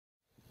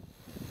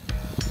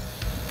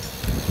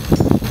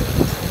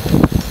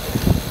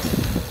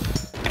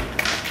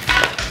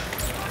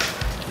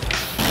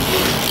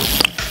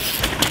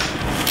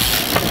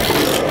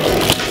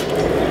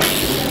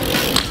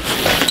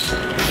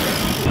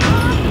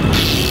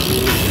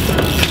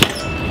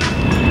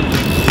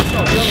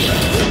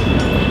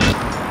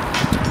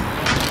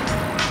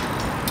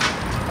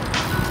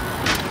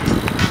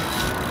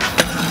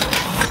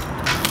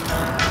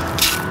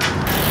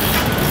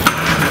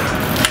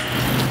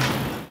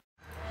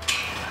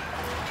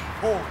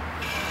Oh,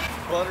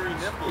 buttery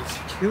nipples.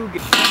 Too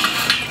good.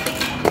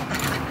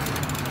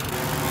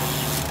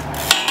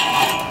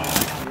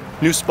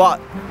 New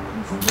spot.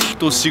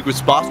 Those secret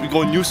spots, we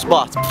go new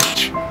spots.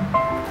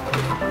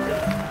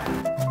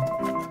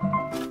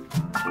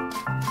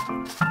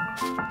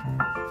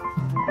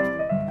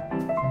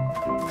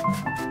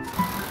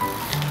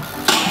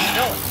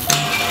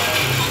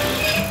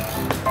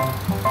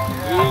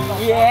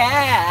 Yeah!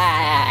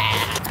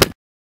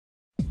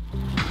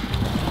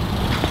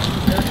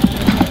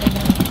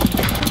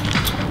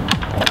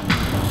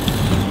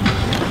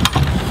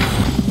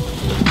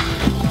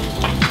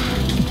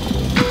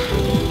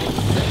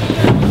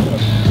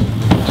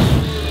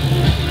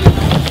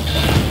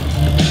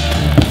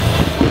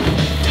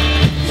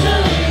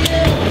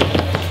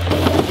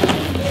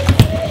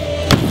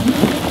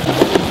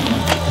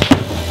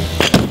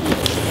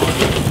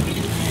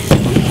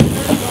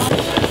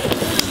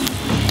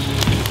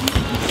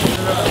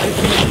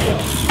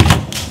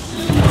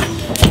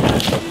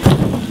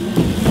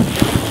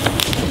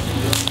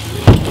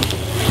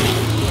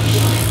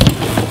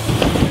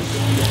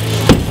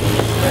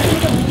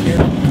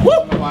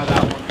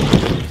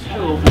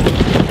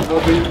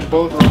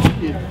 Both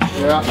rocky.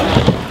 Yeah.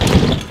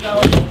 That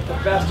was the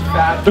best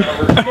fat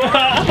ever.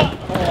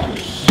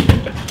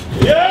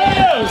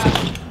 Yes!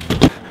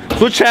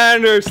 Switch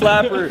hander,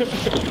 slapper.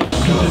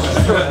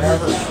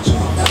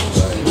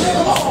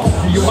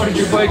 You wanted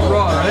your bike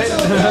raw, right?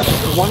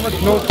 One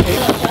with no tape.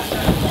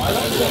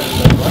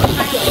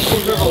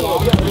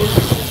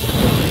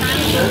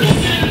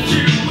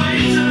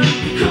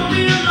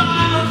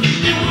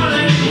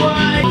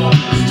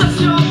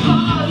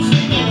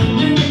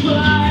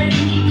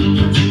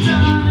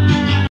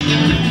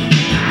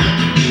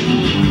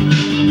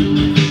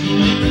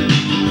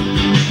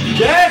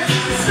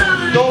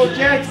 Go,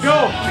 Jets,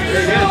 go!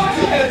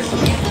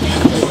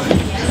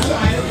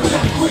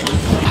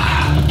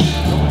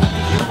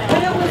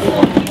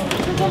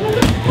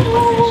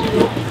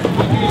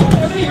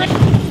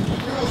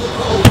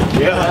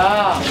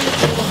 Yeah!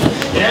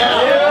 Yeah!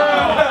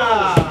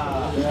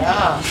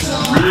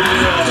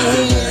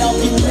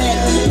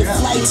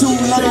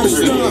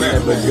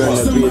 Never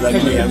gonna be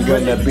like me, I'm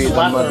gonna be the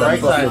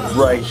motherfucker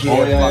right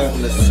here.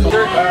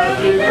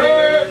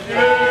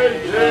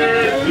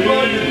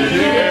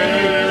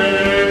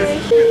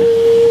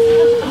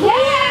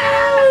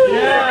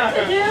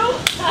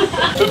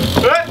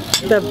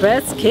 The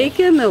best cake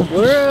in the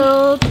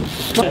world.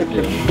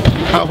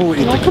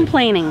 No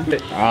complaining.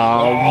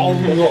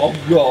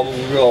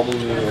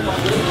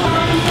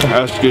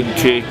 That's good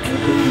cake.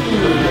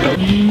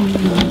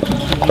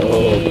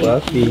 Oh,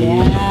 Buffy.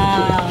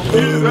 Yeah. Eat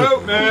it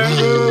out, man!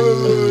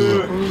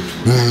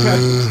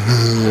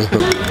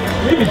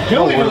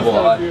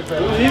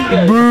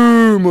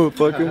 Boom,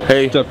 motherfucker.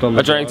 Hey,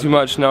 I drank too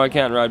much, now I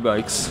can't ride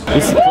bikes.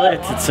 We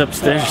split, it's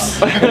upstairs.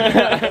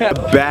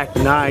 Back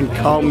nine,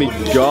 call me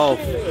golf.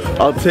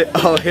 I'll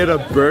hit a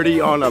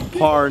birdie on a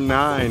par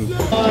 9.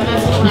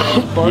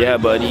 Yeah,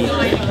 buddy.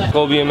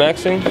 Go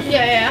BMXing?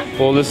 Yeah.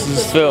 Well, this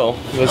is Phil.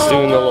 Let's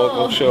do the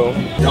local show.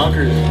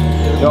 Yonkers.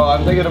 Yo,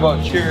 I'm thinking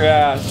about cheer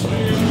ass.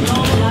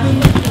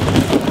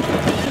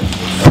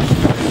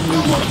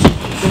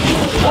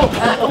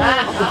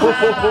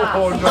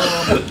 Oh no.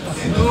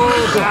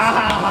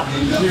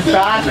 You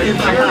bastard. I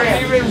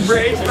can't even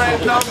raise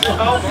myself to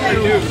help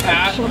you.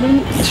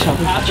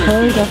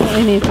 Charlie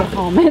definitely needs a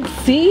helmet.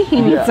 See?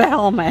 He needs a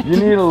helmet. You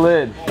need a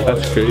lid.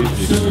 That's crazy.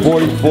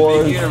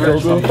 44 is still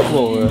going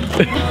slower.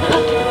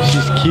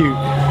 She's cute.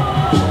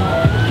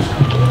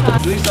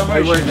 At least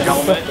somebody wearing a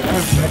helmet.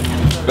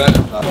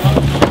 Better.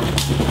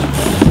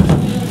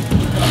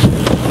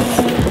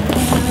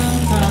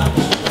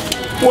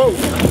 Whoa!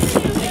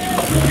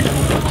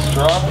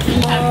 Straw?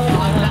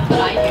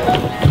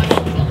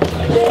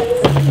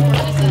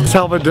 This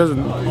helmet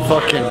doesn't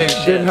fucking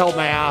didn't help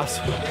my ass.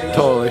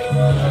 Totally.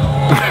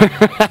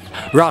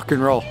 Rock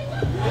and roll.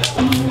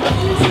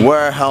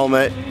 Wear a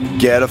helmet,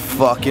 get a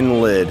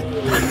fucking lid.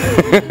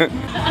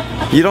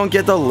 You don't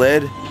get the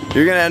lid,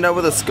 you're gonna end up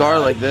with a scar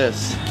like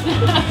this.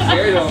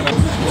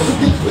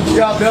 What you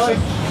got, Billy?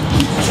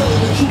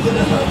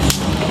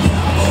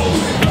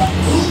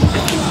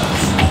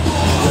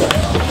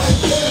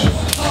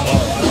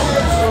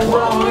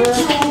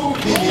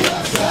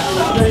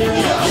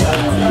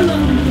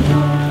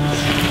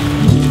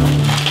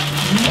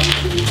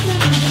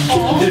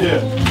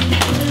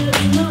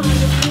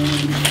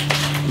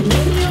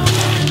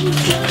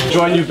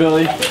 Join you,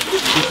 Billy. Do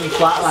some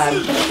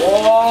flatland.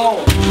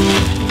 Oh!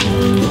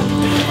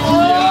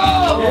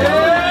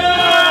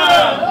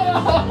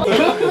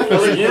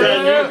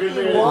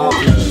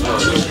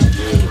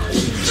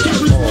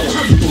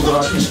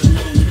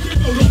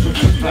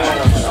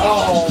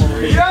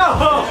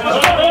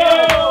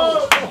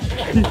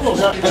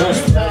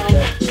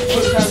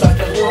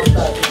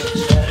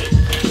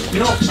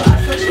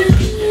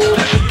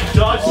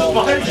 Dodge the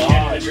bike.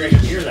 I drink a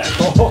beer that.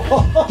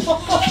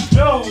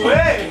 No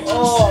way!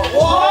 Oh,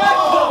 what?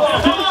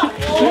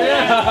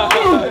 Yeah!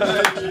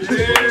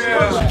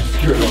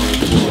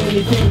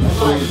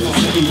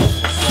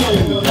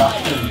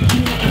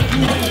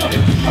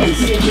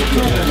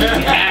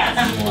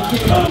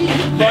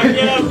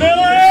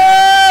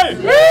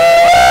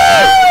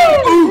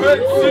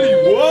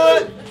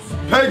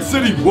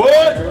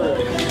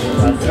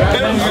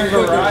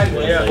 ride.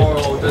 Yeah.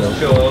 Or just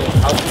chill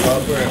out.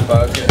 And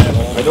bug it at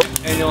home.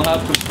 And you'll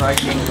have some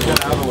fragments. You're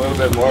gonna have a little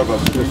bit more of a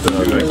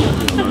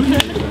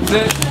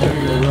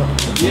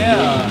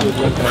yeah.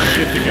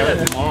 Shit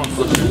together.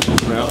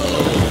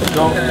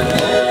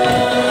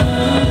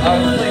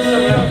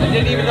 I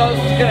didn't even know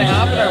this was gonna